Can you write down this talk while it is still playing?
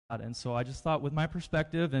And so I just thought, with my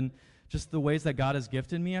perspective and just the ways that God has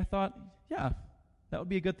gifted me, I thought, yeah, that would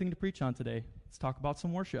be a good thing to preach on today. Let's talk about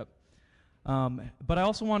some worship. But I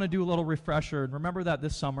also want to do a little refresher. And remember that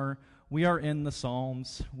this summer we are in the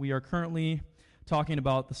Psalms. We are currently talking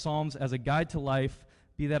about the Psalms as a guide to life,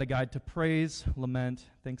 be that a guide to praise, lament,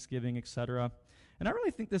 thanksgiving, etc. And I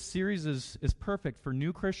really think this series is perfect for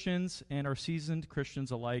new Christians and our seasoned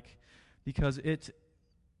Christians alike, because it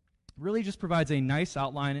really just provides a nice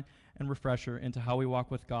outline and refresher into how we walk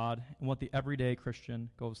with God and what the everyday Christian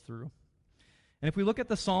goes through. And if we look at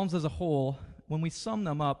the Psalms as a whole, when we sum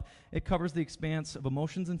them up, it covers the expanse of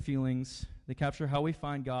emotions and feelings. They capture how we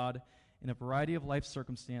find God in a variety of life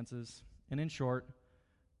circumstances. And in short,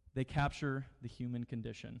 they capture the human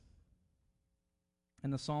condition.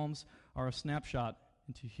 And the Psalms are a snapshot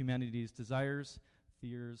into humanity's desires,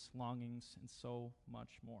 fears, longings, and so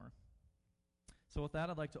much more. So with that,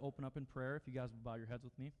 I'd like to open up in prayer, if you guys would bow your heads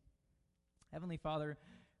with me. Heavenly Father,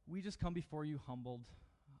 we just come before you humbled.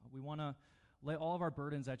 We want to lay all of our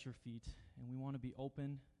burdens at your feet, and we want to be open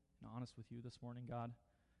and honest with you this morning, God.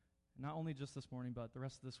 Not only just this morning, but the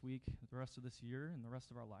rest of this week, the rest of this year, and the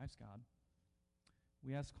rest of our lives, God.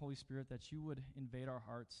 We ask, Holy Spirit, that you would invade our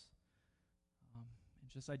hearts and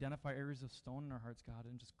just identify areas of stone in our hearts, God,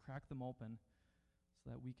 and just crack them open so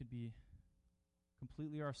that we could be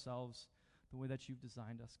completely ourselves the way that you've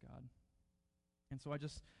designed us, God. And so I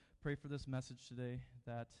just pray for this message today,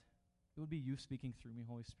 that it would be you speaking through me,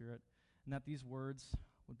 Holy Spirit, and that these words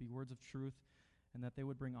would be words of truth, and that they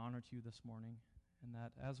would bring honor to you this morning. And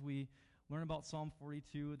that as we learn about Psalm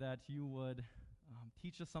 42, that you would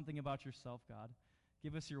teach us something about yourself, God.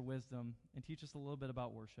 Give us your wisdom, and teach us a little bit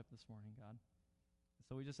about worship this morning, God.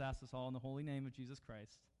 So we just ask this all in the holy name of Jesus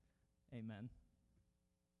Christ. Amen.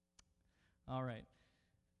 All right.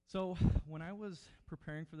 So when I was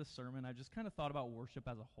preparing for this sermon, I just kind of thought about worship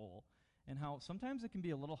as a whole, and how sometimes it can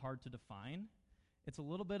be a little hard to define. It's a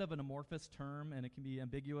little bit of an amorphous term, and it can be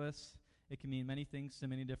ambiguous. It can mean many things to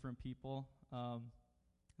many different people. And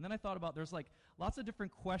then I thought about, there's like lots of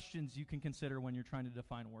different questions you can consider when you're trying to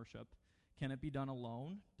define worship. Can it be done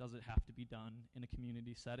alone? Does it have to be done in a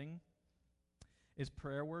community setting? Is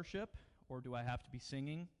prayer worship, or do I have to be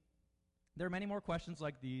singing? There are many more questions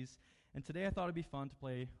like these, and today I thought it'd be fun to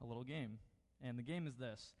play a little game. And the game is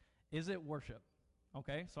this: is it worship?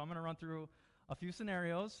 Okay, so I'm going to run through a few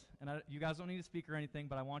scenarios, and you guys don't need to speak or anything,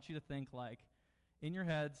 but I want you to think, like, in your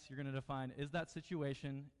heads, you're going to define, is that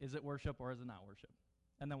situation, is it worship or is it not worship?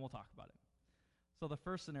 And then we'll talk about it. So the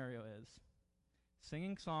first scenario is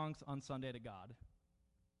singing songs on Sunday to God.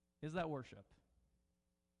 Is that worship?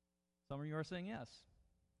 Some of you are saying yes.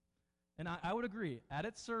 And I would agree. At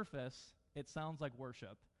its surface, it sounds like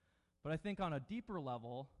worship. But I think on a deeper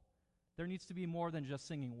level, there needs to be more than just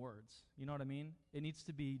singing words. You know what I mean? It needs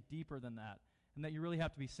to be deeper than that, and that you really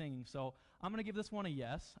have to be singing. So I'm going to give this one a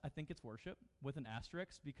yes. I think it's worship with an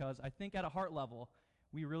asterisk, because I think at a heart level,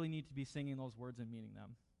 we really need to be singing those words and meaning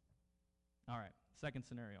them. All right, second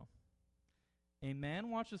scenario. A man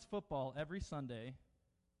watches football every Sunday,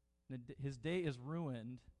 and his day is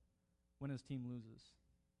ruined when his team loses.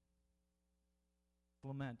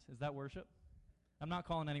 Lament. Is that worship? I'm not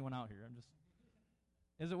calling anyone out here.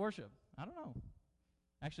 Is it worship? I don't know.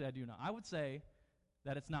 Actually, I do know. I would say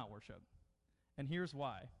that it's not worship. And here's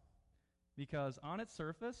why. Because on its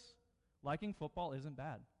surface, liking football isn't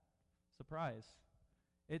bad. Surprise.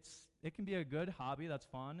 It can be a good hobby that's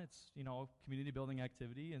fun. It's, community building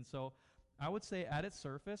activity. And so I would say at its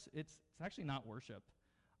surface, it's actually not worship.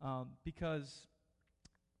 Because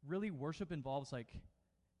really worship involves like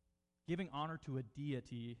giving honor to a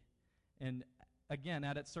deity. And again,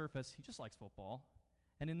 at its surface, he just likes football.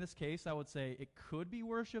 And in this case, I would say it could be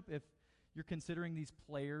worship if you're considering these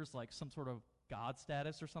players like some sort of God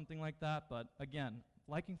status or something like that. But again,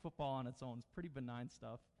 liking football on its own is pretty benign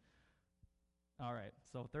stuff. All right,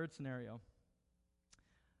 so third scenario.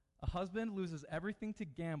 A husband loses everything to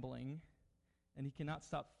gambling, and he cannot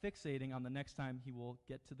stop fixating on the next time he will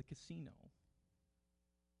get to the casino.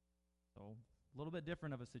 So a little bit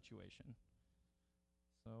different of a situation.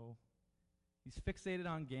 So he's fixated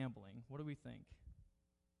on gambling. What do we think?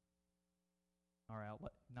 All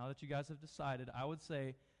right, now that you guys have decided, I would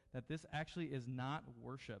say that this actually is not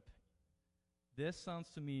worship. This sounds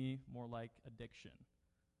to me more like addiction.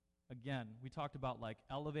 Again, we talked about like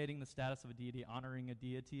elevating the status of a deity, honoring a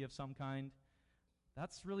deity of some kind.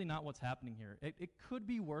 That's really not what's happening here. It could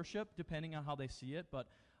be worship depending on how they see it, but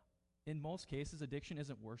in most cases, addiction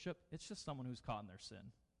isn't worship. It's just someone who's caught in their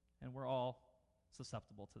sin, and we're all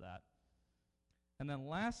susceptible to that. And then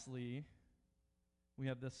lastly, we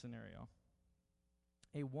have this scenario.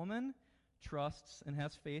 A woman trusts and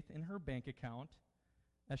has faith in her bank account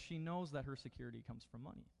as she knows that her security comes from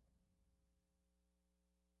money.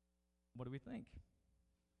 What do we think?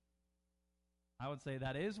 I would say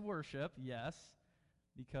that is worship, yes,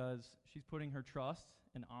 because she's putting her trust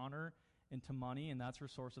and honor into money, and that's her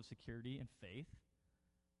source of security and faith.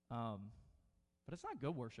 But it's not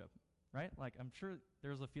good worship, right? Like, I'm sure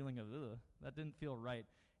there's a feeling of, ugh, that didn't feel right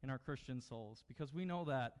in our Christian souls, because we know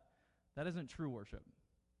that that isn't true worship.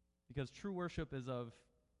 Because true worship is of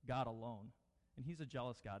God alone, and He's a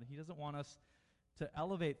jealous God. He doesn't want us to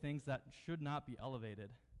elevate things that should not be elevated.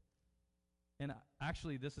 And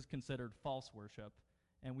actually, this is considered false worship.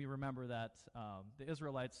 And we remember that the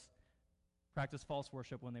Israelites practiced false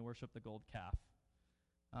worship when they worshiped the gold calf.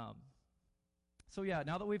 So yeah,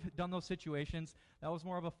 now that we've done those situations, that was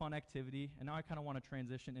more of a fun activity. And now I kind of want to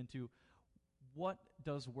transition into what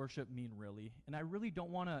does worship mean really? And I really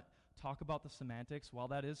don't want to talk about the semantics. While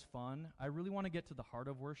that is fun, I really want to get to the heart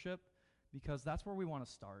of worship, because that's where we want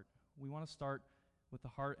to start. We want to start with the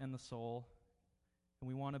heart and the soul, and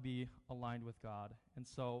we want to be aligned with God. And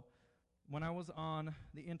so when I was on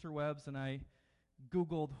the interwebs and I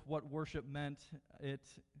Googled what worship meant,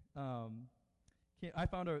 I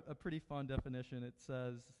found a pretty fun definition. It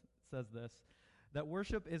says this, that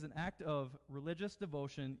worship is an act of religious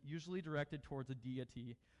devotion usually directed towards a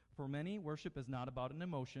deity. For many, worship is not about an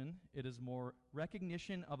emotion. It is more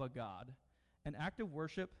recognition of a God. An act of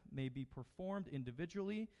worship may be performed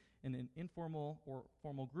individually, in an informal or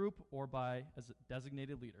formal group, or by as a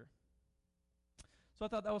designated leader. So I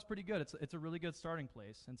thought that was pretty good. It's a really good starting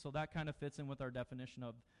place. And so that kind of fits in with our definition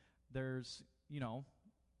of there's,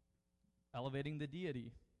 elevating the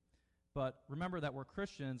deity. But remember that we're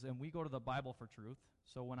Christians and we go to the Bible for truth.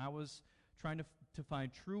 So when I was trying to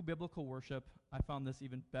find true biblical worship, I found this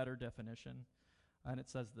even better definition. And it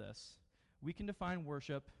says this: we can define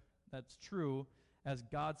worship that's true as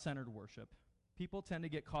God-centered worship. People tend to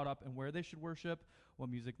get caught up in where they should worship, what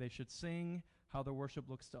music they should sing, how their worship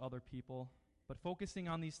looks to other people. But focusing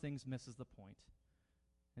on these things misses the point.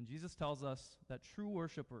 And Jesus tells us that true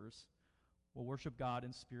worshipers will worship God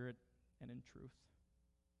in spirit and in truth.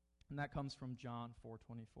 And that comes from John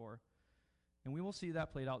 4:24. And we will see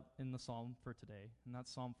that played out in the psalm for today, and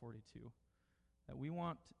that's Psalm 42. That we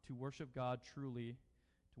want to worship God truly,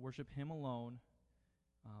 to worship Him alone,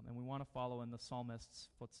 and we want to follow in the psalmist's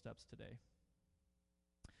footsteps today.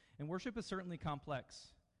 And worship is certainly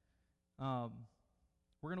complex. We're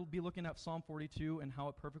going to be looking at Psalm 42 and how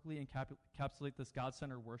it perfectly encapsulates this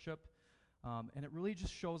God-centered worship. And it really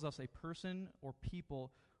just shows us a person or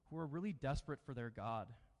people who are really desperate for their God,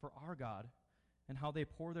 for our God, and how they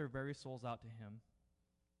pour their very souls out to Him.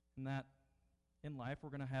 And that in life we're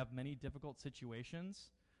going to have many difficult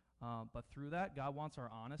situations, but through that, God wants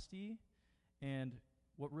our honesty, and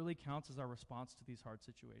what really counts is our response to these hard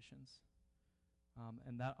situations.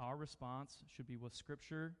 And that our response should be with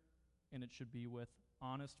Scripture, and it should be with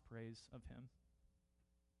honest praise of Him.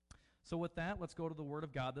 So with that, let's go to the Word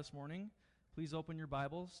of God this morning. Please open your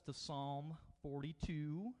Bibles to Psalm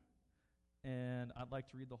 42, and I'd like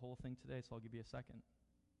to read the whole thing today, so I'll give you a second.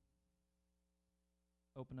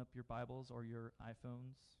 Open up your Bibles or your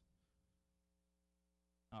iPhones.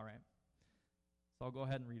 All right. So I'll go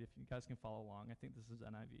ahead and read if you guys can follow along. I think this is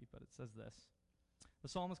NIV, but it says this. The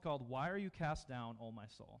psalm is called, "Why Are You Cast Down, O My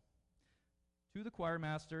Soul?" To the choir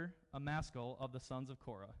master, a maskil of the sons of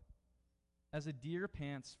Korah. As a deer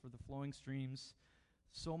pants for the flowing streams,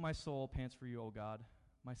 so my soul pants for you, O God.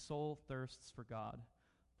 My soul thirsts for God,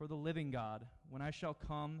 for the living God, when I shall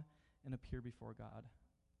come and appear before God.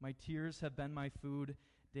 My tears have been my food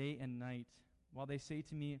day and night, while they say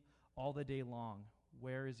to me all the day long,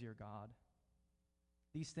 "Where is your God?"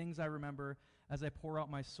 These things I remember as I pour out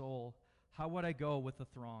my soul. How would I go with the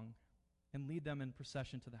throng and lead them in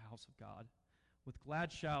procession to the house of God, with glad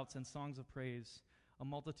shouts and songs of praise, a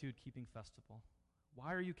multitude keeping festival?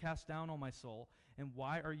 Why are you cast down, O my soul, and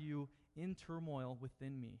why are you in turmoil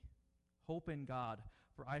within me? Hope in God,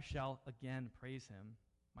 for I shall again praise Him,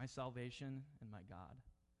 my salvation and my God.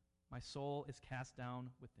 My soul is cast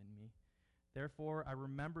down within me. Therefore I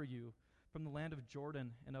remember you from the land of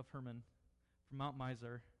Jordan and of Hermon, from Mount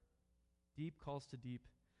Mizar. Deep calls to deep.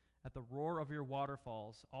 At the roar of your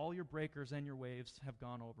waterfalls, all your breakers and your waves have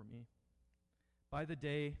gone over me. By the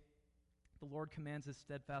day, the Lord commands His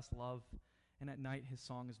steadfast love, and at night His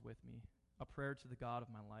song is with me, a prayer to the God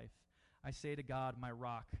of my life. I say to God, my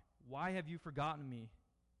rock, why have you forgotten me?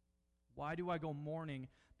 Why do I go mourning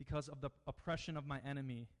because of the oppression of my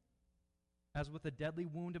enemy? As with a deadly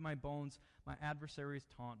wound in my bones, my adversaries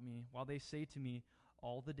taunt me, while they say to me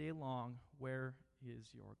all the day long, "Where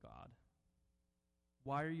is your God?"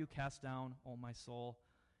 Why are you cast down, O my soul?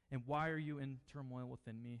 And why are you in turmoil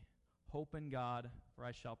within me? Hope in God, for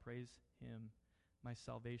I shall praise him, my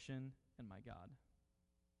salvation and my God.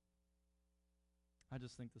 I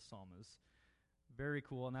just think the psalm is very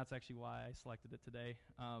cool, and that's actually why I selected it today.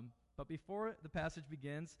 But before the passage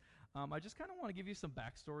begins, I just kind of want to give you some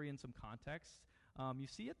backstory and some context. You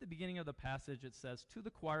see at the beginning of the passage, it says, "To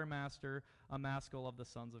the choir master, a maskil of the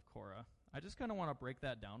sons of Korah." I just kind of want to break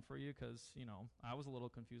that down for you because, I was a little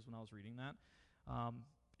confused when I was reading that.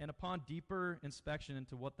 And upon deeper inspection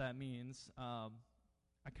into what that means,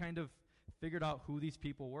 I kind of figured out who these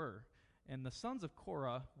people were. And the sons of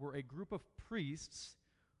Korah were a group of priests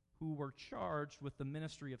who were charged with the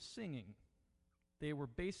ministry of singing. They were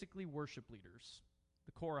basically worship leaders,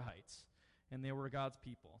 the Korahites, and they were God's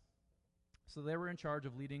people. So they were in charge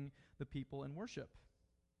of leading the people in worship.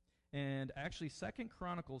 And actually, 2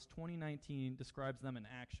 Chronicles 20:19 describes them in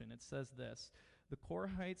action. It says this: "The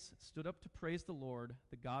Korahites stood up to praise the Lord,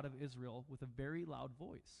 the God of Israel, with a very loud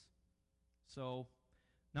voice." So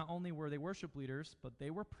not only were they worship leaders, but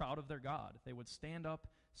they were proud of their God. They would stand up,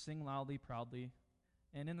 sing loudly, proudly.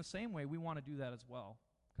 And in the same way, we want to do that as well,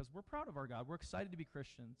 because we're proud of our God. We're excited to be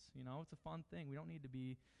Christians. It's a fun thing. We don't need to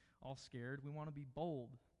be all scared. We want to be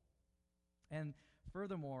bold. And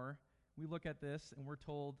furthermore, we look at this and we're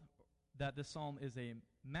told that this psalm is a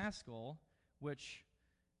maskil, which,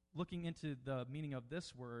 looking into the meaning of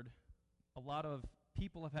this word, a lot of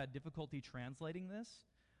people have had difficulty translating this.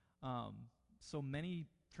 So many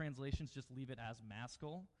translations just leave it as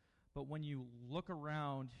maskil. But when you look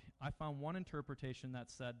around, I found one interpretation that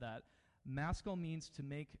said that maskil means to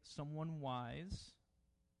make someone wise,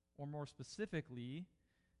 or more specifically,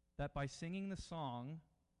 that by singing the song,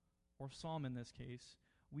 or psalm in this case,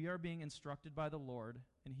 we are being instructed by the Lord,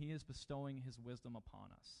 and he is bestowing his wisdom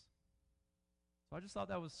upon us. So I just thought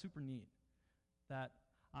that was super neat, that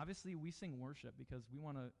obviously we sing worship because we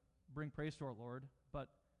want to bring praise to our Lord, but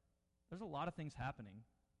there's a lot of things happening.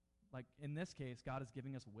 Like in this case, God is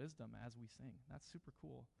giving us wisdom as we sing. That's super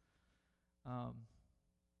cool.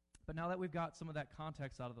 But now that we've got some of that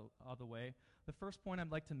context out of the way, the first point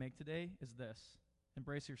I'd like to make today is this: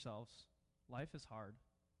 embrace yourselves. Life is hard.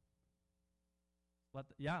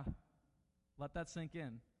 Let that sink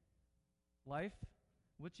in. Life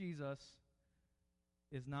with Jesus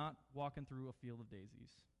is not walking through a field of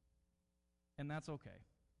daisies. And that's okay.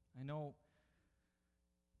 I know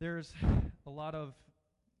there's a lot of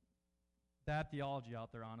bad theology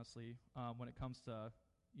out there, honestly, when it comes to,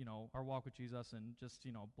 our walk with Jesus and just,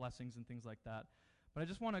 blessings and things like that. But I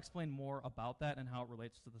just want to explain more about that and how it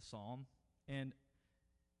relates to the psalm. And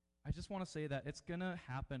I just want to say that it's going to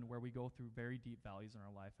happen where we go through very deep valleys in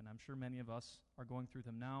our life, and I'm sure many of us are going through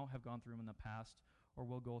them now, have gone through them in the past, or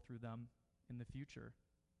will go through them in the future.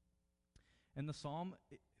 And the psalm,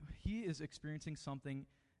 he is experiencing something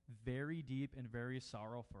very deep and very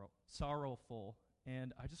sorrowful.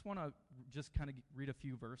 And I just want to just kind of read a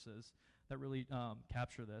few verses that really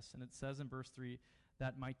capture this. And it says in verse 3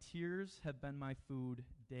 that my tears have been my food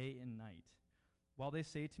day and night, while they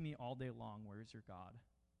say to me all day long, where is your God?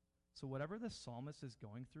 So whatever the psalmist is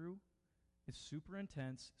going through is super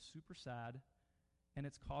intense, super sad, and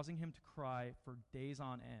it's causing him to cry for days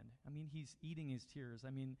on end. I mean, he's eating his tears.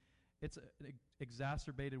 I mean, it's an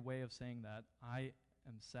exacerbated way of saying that I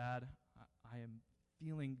am sad, I am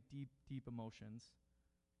feeling deep, deep emotions.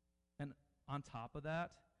 And on top of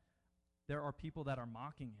that, there are people that are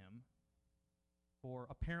mocking him for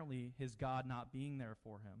apparently his God not being there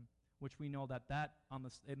for him, which we know that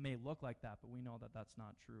it may look like that, but we know that that's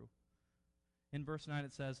not true. In verse 9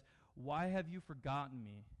 it says, "Why have you forgotten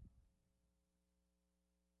me?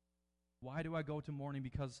 Why do I go to mourning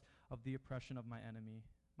because of the oppression of my enemy?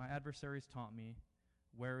 My adversaries taunt me,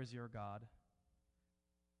 where is your God?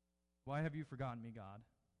 Why have you forgotten me, God?"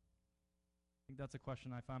 I think that's a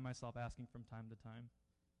question I find myself asking from time to time,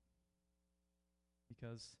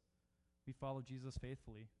 because we follow Jesus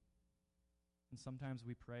faithfully. And sometimes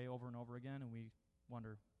we pray over and over again and we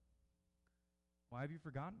wonder, why have you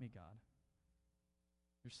forgotten me, God?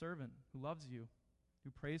 Your servant who loves you,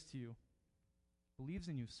 who prays to you, believes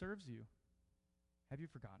in you, serves you. Have you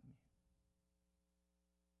forgotten me?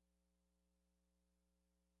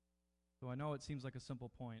 So I know it seems like a simple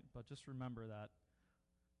point, but just remember that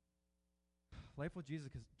life with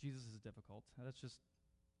Jesus is difficult. That's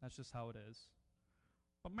just how it is.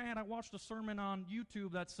 But man, I watched a sermon on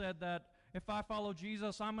YouTube that said that if I follow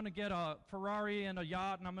Jesus, I'm going to get a Ferrari and a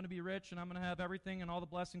yacht, and I'm going to be rich, and I'm going to have everything and all the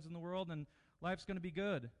blessings in the world, and life's going to be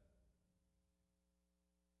good.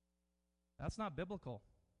 That's not biblical.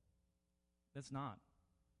 It's not.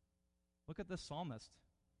 Look at this psalmist.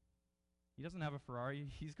 He doesn't have a Ferrari.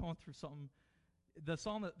 He's going through something. The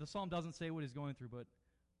psalm doesn't say what he's going through, but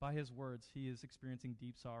by his words, he is experiencing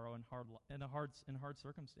deep sorrow and hard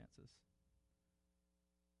circumstances.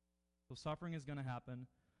 So suffering is going to happen,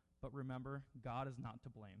 but remember, God is not to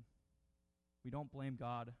blame. We don't blame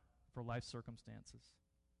God for life circumstances.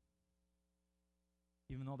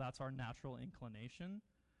 Even though that's our natural inclination,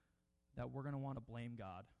 that we're going to want to blame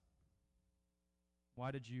God.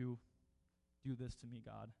 Why did you do this to me,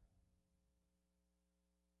 God?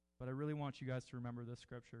 But I really want you guys to remember this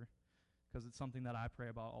scripture because it's something that I pray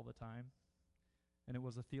about all the time. And it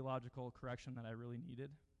was a theological correction that I really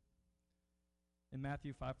needed. In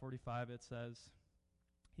Matthew 5:45 it says,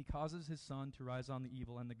 "He causes his sun to rise on the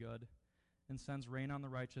evil and the good, and sends rain on the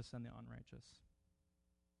righteous and the unrighteous."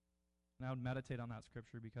 And I would meditate on that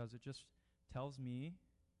scripture because it just tells me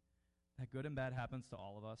that good and bad happens to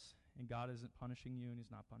all of us, and God isn't punishing you, and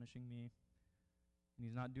he's not punishing me, and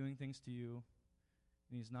he's not doing things to you,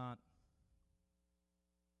 and he's not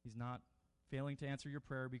failing to answer your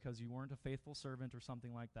prayer because you weren't a faithful servant or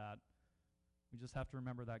something like that. We just have to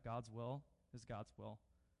remember that God's will is God's will,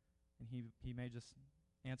 and he may just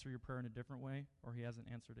answer your prayer in a different way, or he hasn't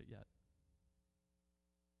answered it yet.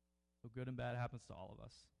 So good and bad happens to all of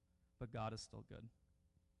us, but God is still good.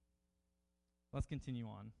 Let's continue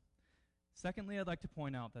on. Secondly, I'd like to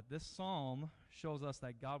point out that this psalm shows us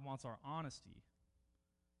that God wants our honesty,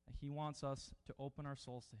 that he wants us to open our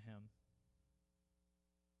souls to him.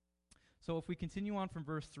 So if we continue on from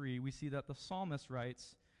verse 3, we see that the psalmist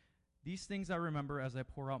writes, "These things I remember as I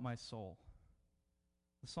pour out my soul."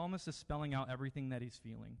 The psalmist is spelling out everything that he's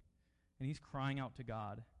feeling, and he's crying out to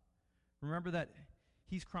God. Remember that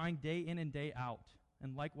he's crying day in and day out,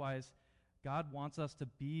 and likewise, God wants us to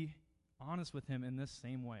be honest with him in this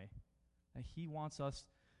same way, that he wants us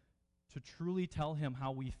to truly tell him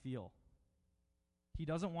how we feel. He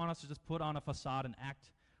doesn't want us to just put on a facade and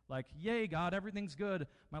act like, "Yay, God, everything's good.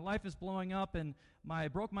 My life is blowing up, and I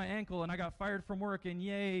broke my ankle, and I got fired from work, and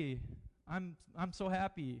yay, I'm so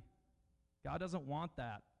happy." God doesn't want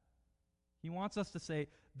that. He wants us to say,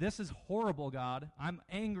 "This is horrible, God. I'm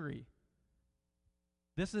angry.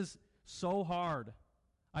 This is so hard.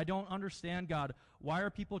 I don't understand, God. Why are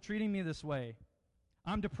people treating me this way?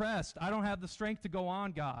 I'm depressed. I don't have the strength to go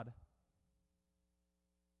on, God."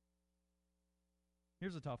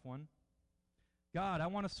 Here's a tough one. "God, I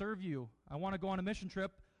want to serve you. I want to go on a mission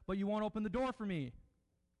trip, but you won't open the door for me.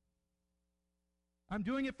 I'm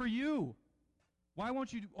doing it for you. Why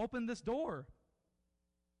won't you open this door?"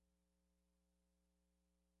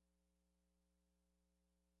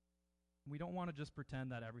 We don't want to just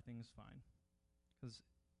pretend that everything is fine, because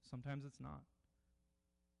sometimes it's not.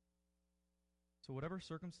 So whatever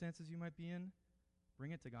circumstances you might be in,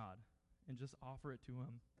 bring it to God and just offer it to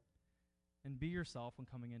him. And be yourself when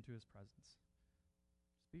coming into his presence.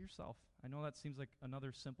 Just be yourself. I know that seems like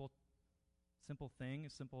another simple thing, a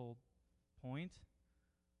simple point,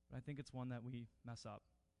 but I think it's one that we mess up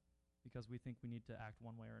because we think we need to act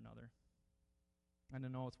one way or another. And I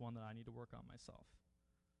know it's one that I need to work on myself.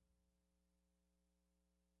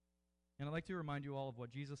 And I'd like to remind you all of what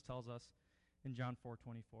Jesus tells us in John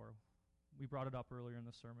 4:24. We brought it up earlier in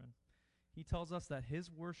the sermon. He tells us that his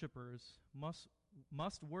worshipers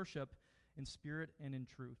must worship in spirit and in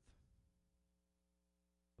truth.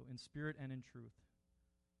 So in spirit and in truth.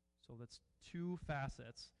 So that's two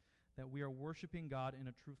facets, that we are worshiping God in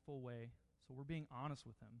a truthful way. So we're being honest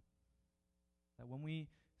with him. That when we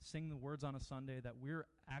sing the words on a Sunday, that we're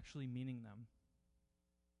actually meaning them.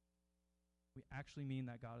 We actually mean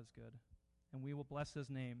that God is good. And we will bless his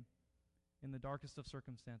name in the darkest of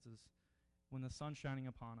circumstances when the sun's shining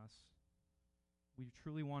upon us. We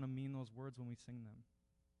truly want to mean those words when we sing them.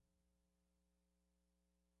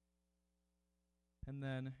 And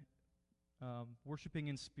then worshiping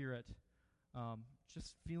in spirit,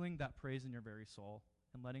 just feeling that praise in your very soul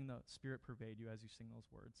and letting the Spirit pervade you as you sing those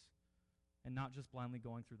words and not just blindly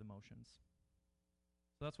going through the motions.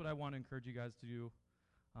 So that's what I want to encourage you guys to do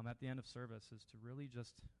at the end of service, is to really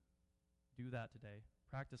just do that today.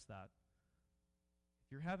 Practice that.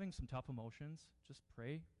 If you're having some tough emotions, just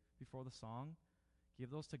pray before the song, give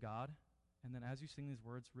those to God, and then as you sing these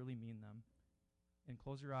words, really mean them. And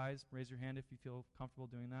close your eyes, raise your hand if you feel comfortable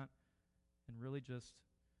doing that, and really just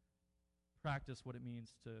practice what it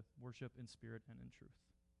means to worship in spirit and in truth.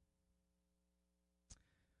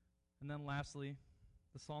 And then lastly,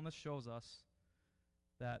 the psalmist shows us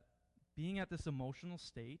that being at this emotional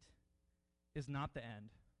state is not the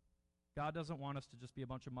end. God doesn't want us to just be a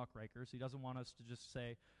bunch of muckrakers. He doesn't want us to just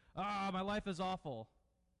say, my life is awful.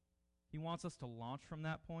 He wants us to launch from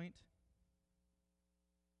that point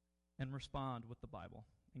and respond with the Bible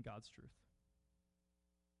and God's truth.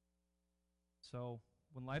 So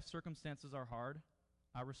when life circumstances are hard,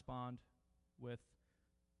 I respond with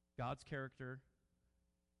God's character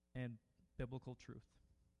and biblical truth.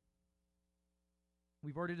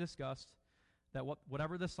 We've already discussed that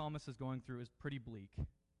whatever the psalmist is going through is pretty bleak.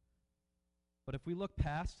 But if we look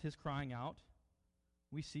past his crying out,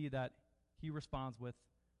 we see that he responds with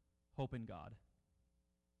hope in God.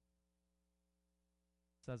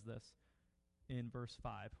 It says this in verse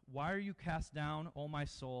 5. Why are you cast down, O my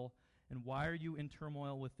soul, and why are you in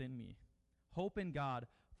turmoil within me? Hope in God,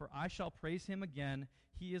 for I shall praise him again.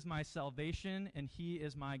 He is my salvation, and he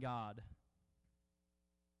is my God.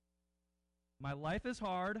 My life is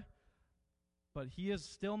hard, but he is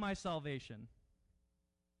still my salvation.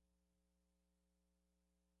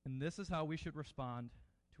 And this is how we should respond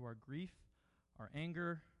to our grief, our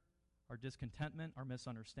anger, our discontentment, our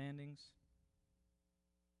misunderstandings.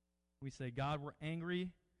 We say, God, we're angry,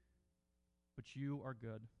 but you are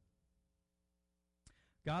good.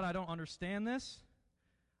 God, I don't understand this.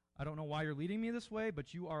 I don't know why you're leading me this way,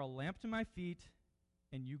 but you are a lamp to my feet,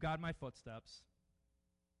 and you guide my footsteps.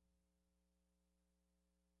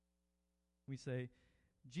 We say,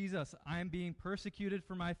 Jesus, I am being persecuted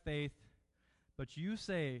for my faith, but you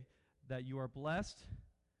say that you are blessed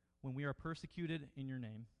when we are persecuted in your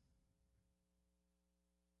name.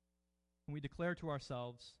 And we declare to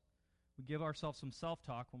ourselves, we give ourselves some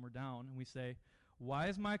self-talk when we're down, and we say, why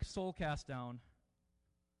is my soul cast down?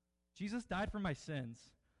 Jesus died for my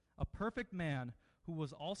sins. A perfect man who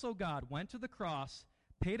was also God went to the cross,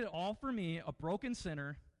 paid it all for me, a broken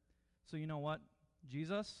sinner. So you know what,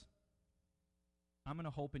 Jesus, I'm going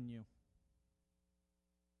to hope in you.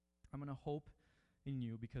 I'm going to hope in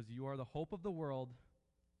you because you are the hope of the world.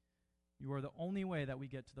 You are the only way that we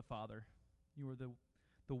get to the Father. You are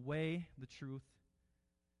the way, the truth,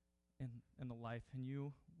 and the life. And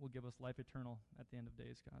you will give us life eternal at the end of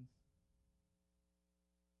days, God.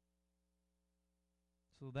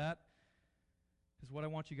 So that is what I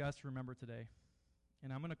want you guys to remember today.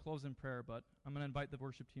 And I'm going to close in prayer, but I'm going to invite the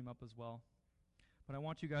worship team up as well. But I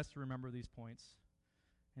want you guys to remember these points.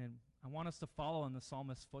 And I want us to follow in the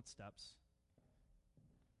psalmist's footsteps.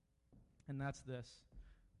 And that's this,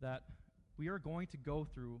 that we are going to go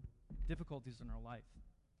through difficulties in our life.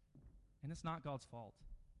 And it's not God's fault.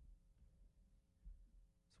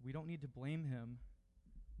 So we don't need to blame him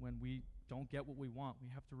when we don't get what we want. We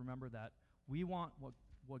have to remember that we want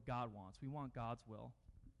what God wants. We want God's will.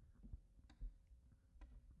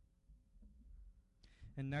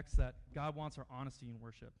 And next, that God wants our honesty in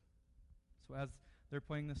worship. So as they're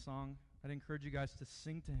playing this song, I'd encourage you guys to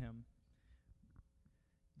sing to him.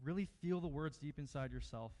 Really feel the words deep inside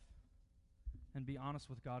yourself and be honest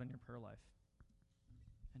with God in your prayer life.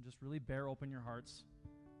 And just really bear open your hearts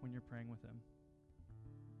when you're praying with him.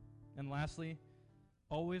 And lastly,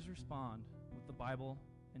 always respond with the Bible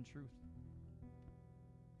and truth.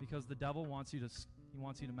 Because the devil wants you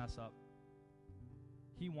to mess up.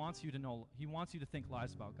 He wants you to think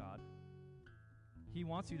lies about God. He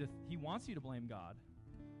wants you to blame God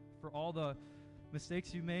for all the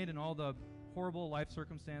mistakes you made and all the horrible life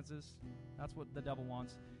circumstances. That's what the devil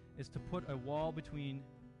wants, is to put a wall between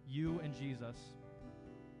you and Jesus.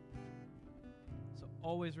 So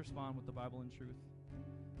always respond with the Bible and truth.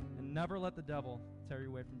 And never let the devil tear you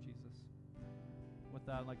away from Jesus. With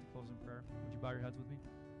that, I'd like to close in prayer. Would you bow your heads with me?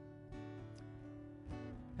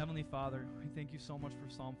 Heavenly Father, we thank you so much for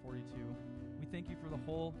Psalm 42. We thank you for the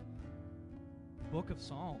whole book of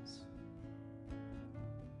Psalms.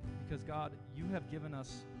 Because, God, you have given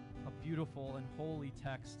us a beautiful and holy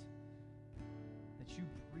text that you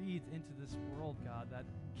breathed into this world, God, that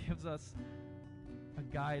gives us a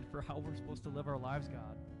guide for how we're supposed to live our lives,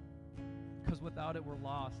 God. Because without it, we're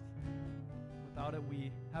lost. Without it,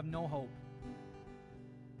 we have no hope.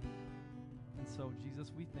 And so,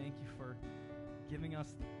 Jesus, we thank you for giving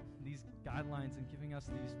us these guidelines and giving us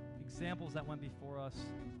these examples that went before us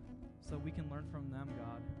so we can learn from them,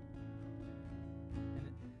 God.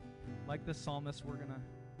 And like the psalmist, we're going to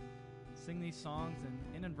sing these songs, and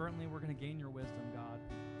inadvertently we're going to gain your wisdom, God.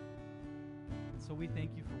 And so we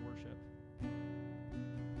thank you for worship.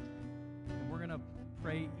 And we're going to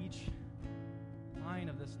pray each line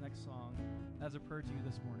of this next song as a prayer to you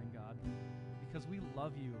this morning, God, because we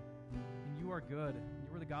love you, and you are good.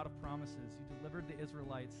 You are the God of promises. You delivered the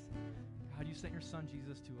Israelites. God, you sent your son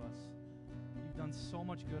Jesus to us. You've done so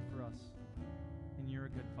much good for us, and you're a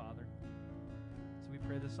good Father. So we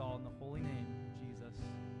pray this all in the holy name of Jesus.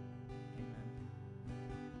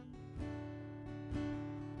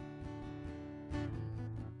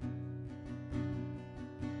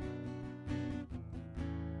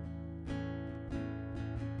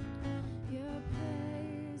 Your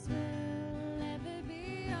praise will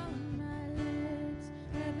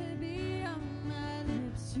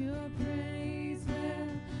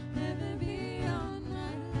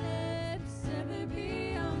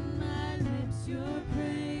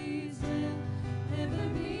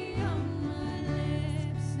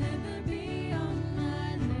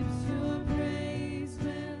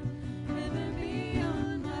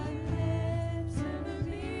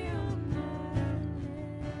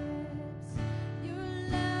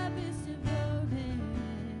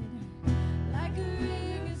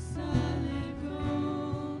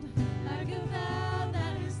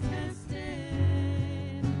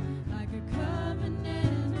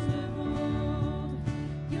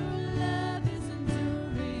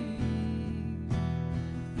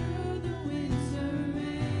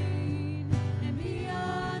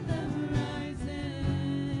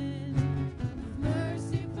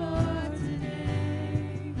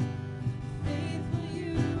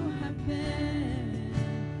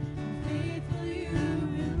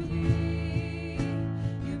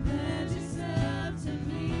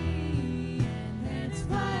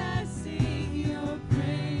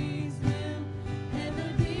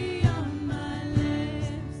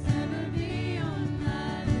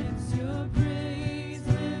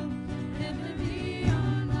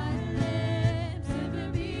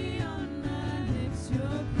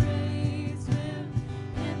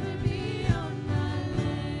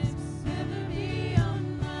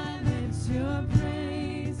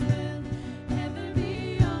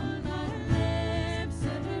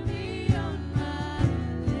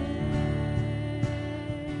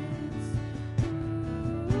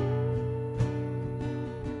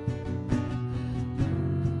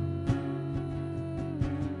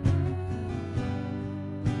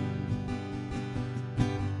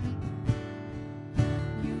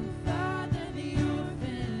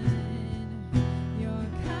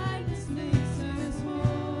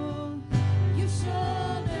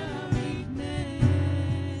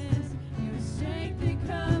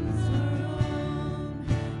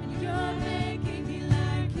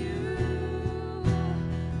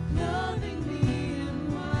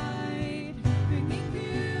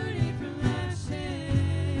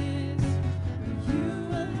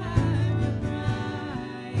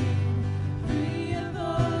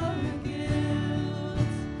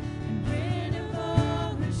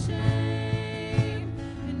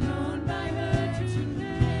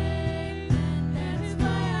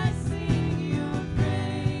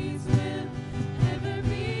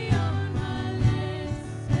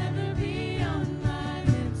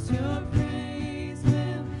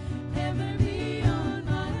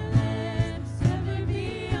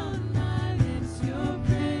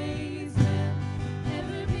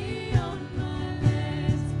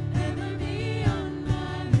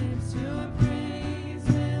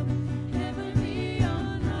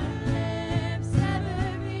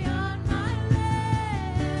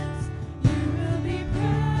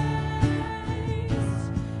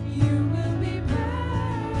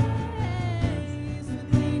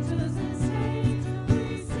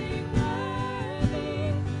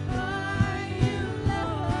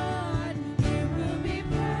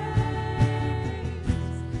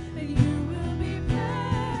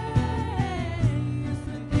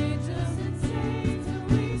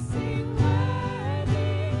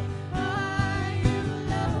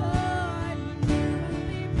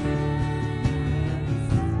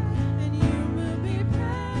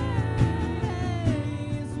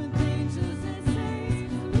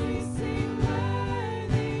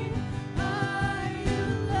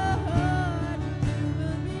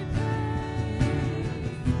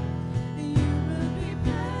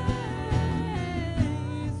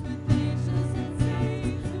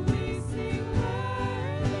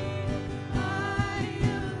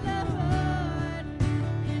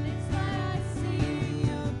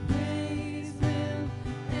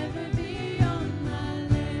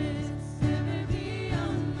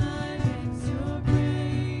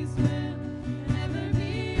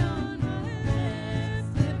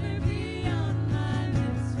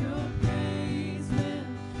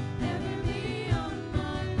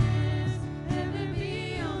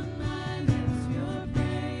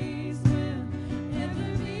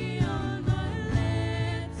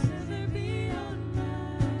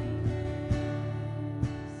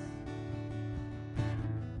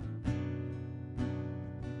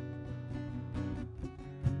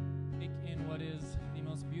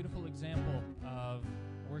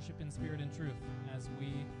truth. As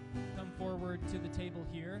we come forward to the table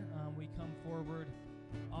here, we come forward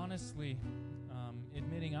honestly,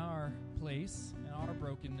 admitting our place and our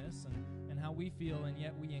brokenness and how we feel, and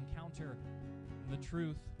yet we encounter the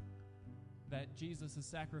truth that Jesus'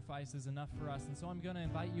 sacrifice is enough for us. And so I'm going to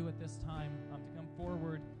invite you at this time to come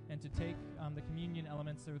forward and to take the communion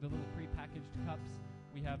elements. They're the little pre-packaged cups.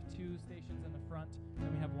 We have 2 stations in the front,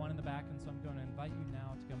 and we have 1 in the back, and so I'm going to invite you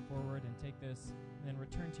now to come forward and take this, and then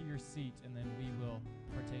return to your seat, and then we will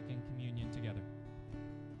partake in communion together.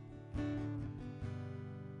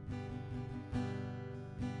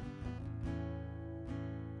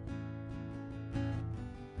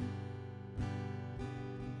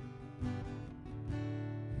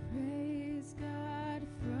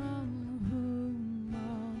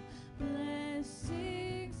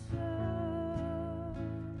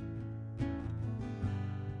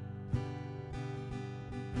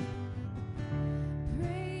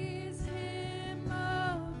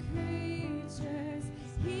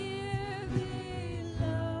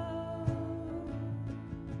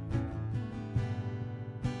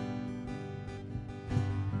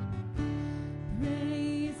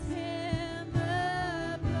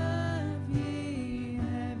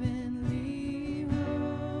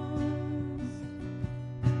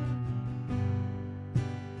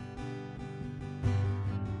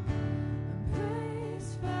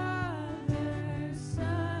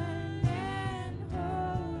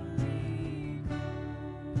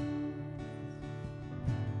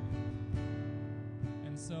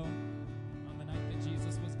 So, on the night that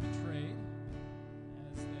Jesus was betrayed,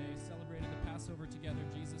 as they celebrated the Passover together,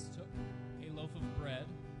 Jesus took a loaf of bread,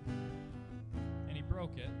 and he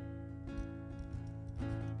broke it,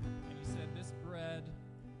 and he said, "This bread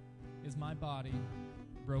is my body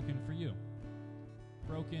broken for you,"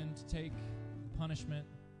 broken to take punishment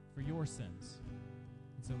for your sins.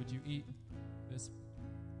 And so would you eat this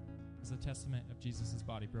as a testament of Jesus'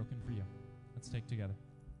 body broken for you? Let's take together.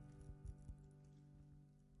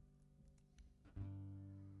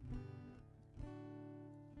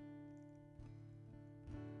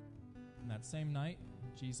 That same night,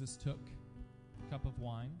 Jesus took a cup of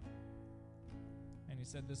wine, and he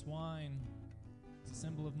said, "This wine is a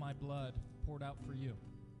symbol of my blood poured out for you.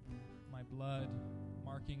 My blood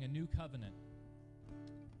marking a new covenant,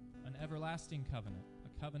 an everlasting covenant, a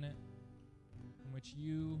covenant in which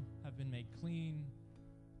you have been made clean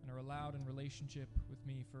and are allowed in relationship with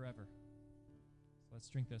me forever." So let's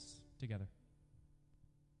drink this together.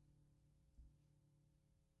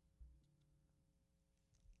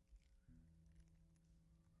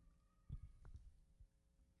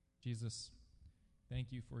 Jesus,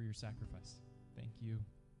 thank you for your sacrifice. Thank you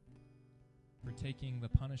for taking the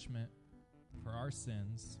punishment for our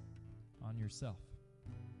sins on yourself,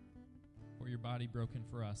 for your body broken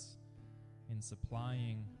for us, in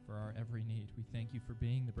supplying for our every need. We thank you for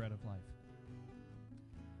being the bread of life.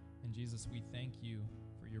 And Jesus, we thank you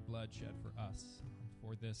for your blood shed for us,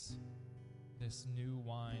 for this new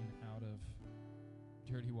wine out of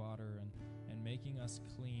dirty water and making us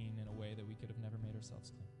clean in a way that we could have never made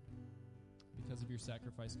ourselves clean. Because of your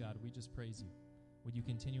sacrifice, God, we just praise you. Would you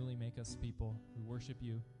continually make us people who worship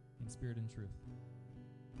you in spirit and truth?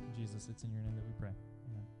 Jesus, it's in your name that we pray.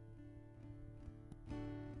 Amen.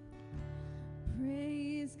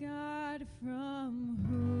 Praise God, from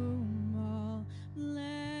whom all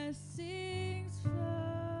blessings flow.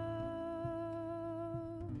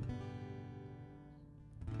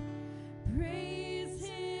 Praise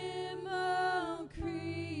him, all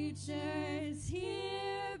creatures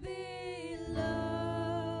here below.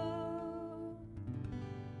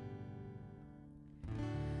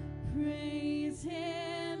 Praise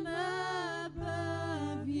him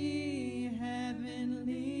above, ye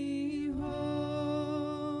heavenly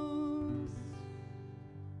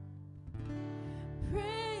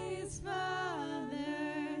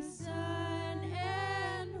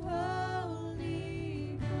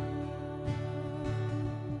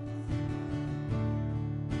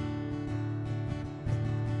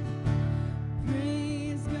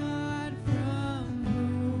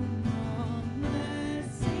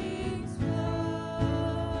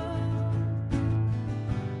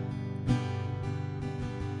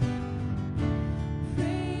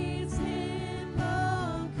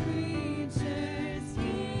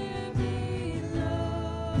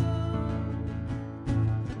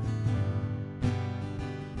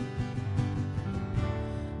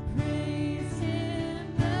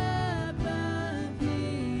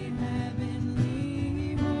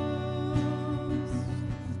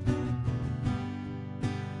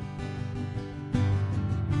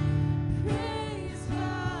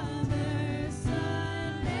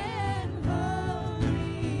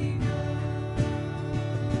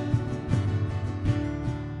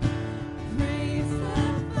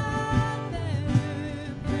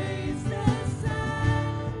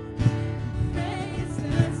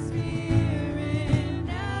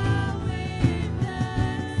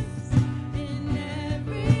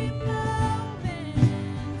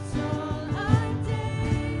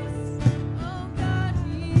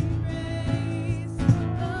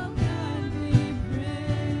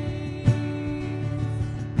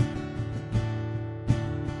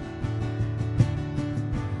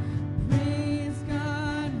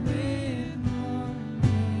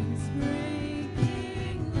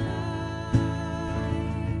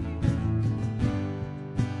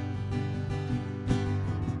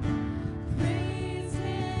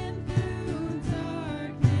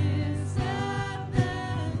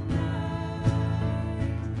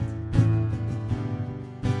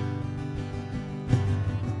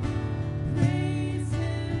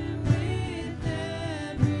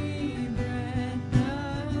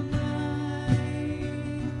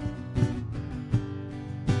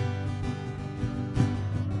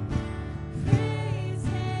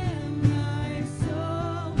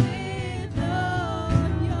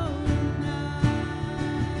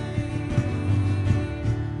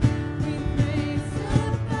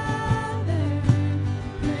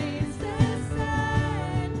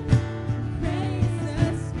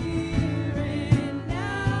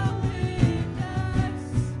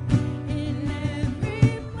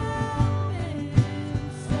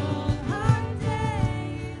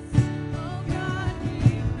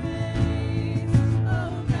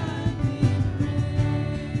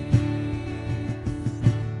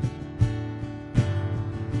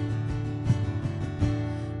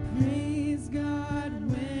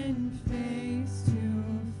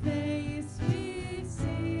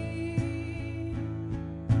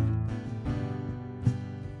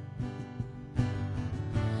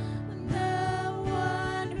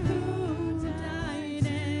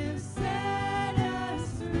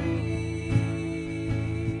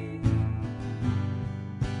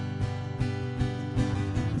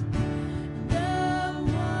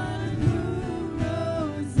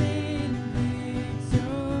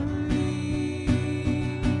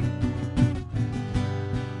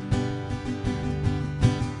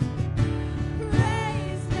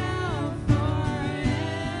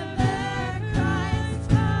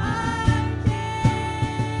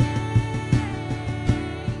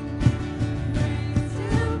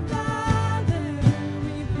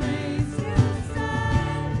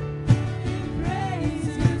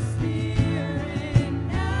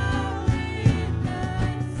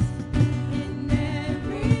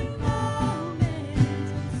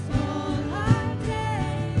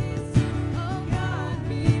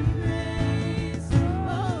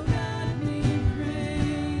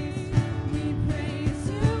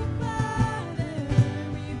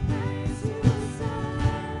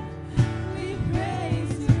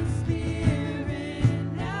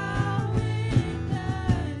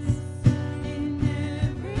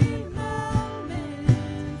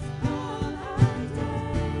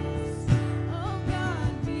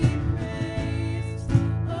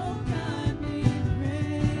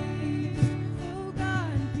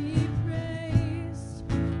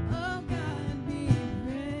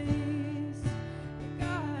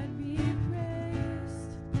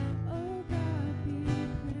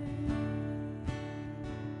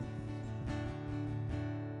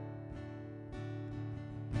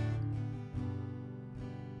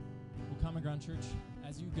Common Ground Church,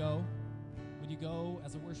 as you go, would you go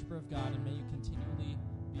as a worshiper of God, and may you continually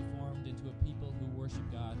be formed into a people who worship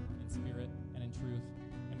God in spirit and in truth.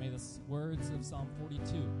 And may the words of Psalm 42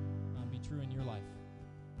 be true in your life.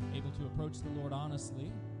 Able to approach the Lord honestly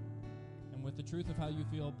and with the truth of how you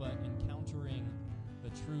feel, but encountering the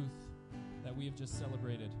truth that we have just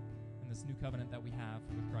celebrated in this new covenant that we have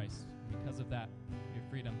with Christ. And because of that, we have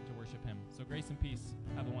freedom to worship Him. So grace and peace.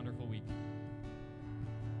 Have a wonderful week.